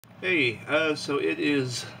Hey, so it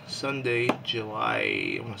is Sunday,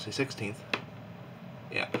 July, I want to say 16th.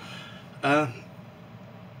 Yeah. Uh,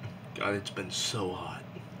 God, it's been so hot.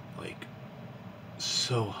 Like,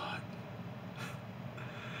 so hot.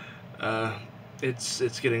 Uh,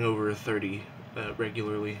 it's getting over 30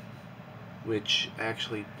 regularly, which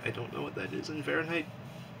actually, I don't know what that is in Fahrenheit,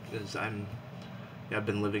 because I've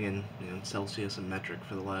been living in, Celsius and metric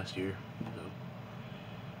for the last year, so.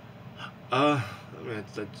 I mean,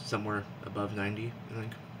 it's somewhere above 90, I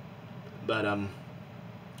think. But,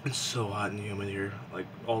 it's so hot and humid here, like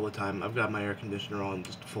all the time. I've got my air conditioner on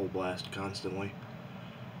just full blast constantly.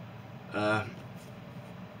 Uh,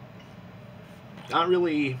 Not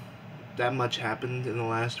really that much happened in the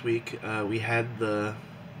last week. We had the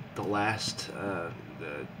last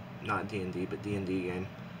not D&D but D&D game.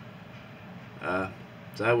 Uh,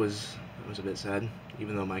 so that was a bit sad,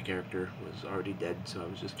 even though my character was already dead, so I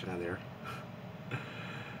was just kind of there.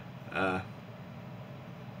 uh,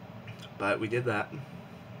 but we did that,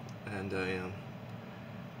 and a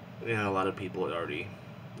lot of people had already.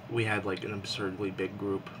 We had like an absurdly big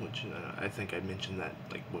group, which I think I mentioned that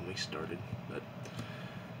like when we started, but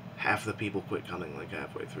half the people quit coming like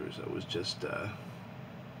halfway through, so it was just what,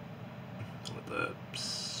 the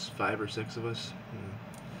 5 or 6 of us.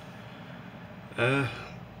 So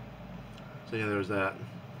yeah, there was that.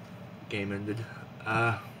 Game ended.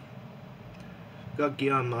 Got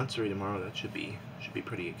Gion Matsuri tomorrow. That should be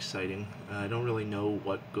pretty exciting. I don't really know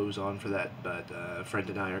what goes on for that, but a friend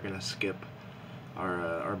and I are gonna skip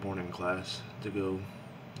our morning class to go.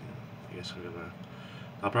 I guess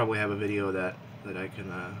I'll probably have a video of that I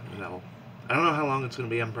can I don't know how long it's gonna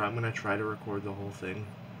be. I'm gonna try to record the whole thing.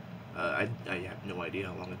 I have no idea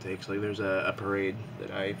how long it takes. Like there's a parade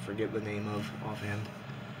that I forget the name of offhand,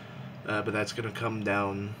 but that's gonna come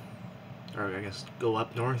down, or I guess go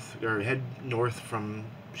up north or head north from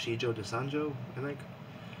Shijo to Sanjo, I think.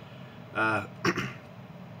 Uh,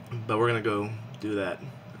 but we're gonna go do that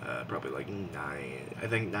probably like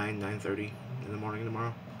 9:30 in the morning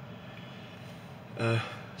tomorrow. Uh,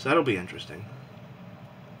 so that'll be interesting.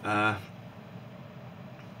 Uh,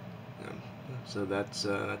 um, so that's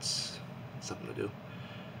something to do.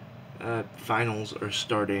 Finals are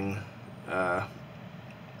starting the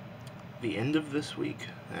end of this week,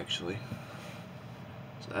 actually.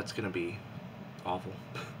 So that's gonna be awful.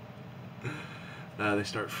 They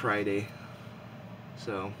start Friday,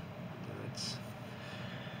 so it's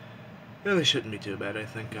they shouldn't be too bad. I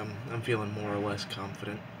think I'm feeling more or less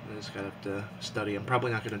confident. I just gotta have to study. I'm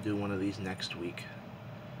probably not gonna do one of these next week,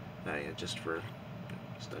 yeah, just for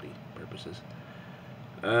study purposes.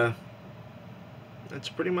 Uh, that's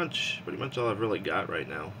pretty much all I've really got right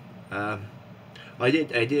now. Well,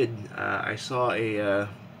 I saw a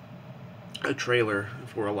trailer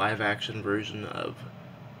for a live action version of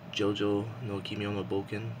JoJo no Kimio no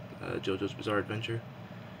Boken, JoJo's Bizarre Adventure.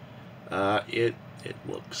 It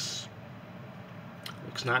looks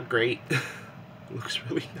not great. Looks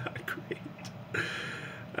really not great.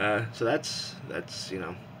 So that's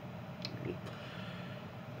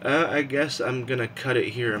I guess I'm gonna cut it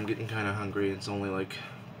here. I'm getting kind of hungry. It's only like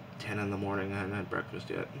 10 in the morning. I haven't had breakfast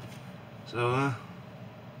yet. So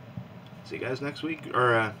see you guys next week,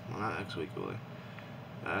 or well, not next week, really.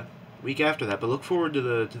 Week after that. But look forward to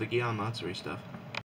the Gion Matsuri stuff.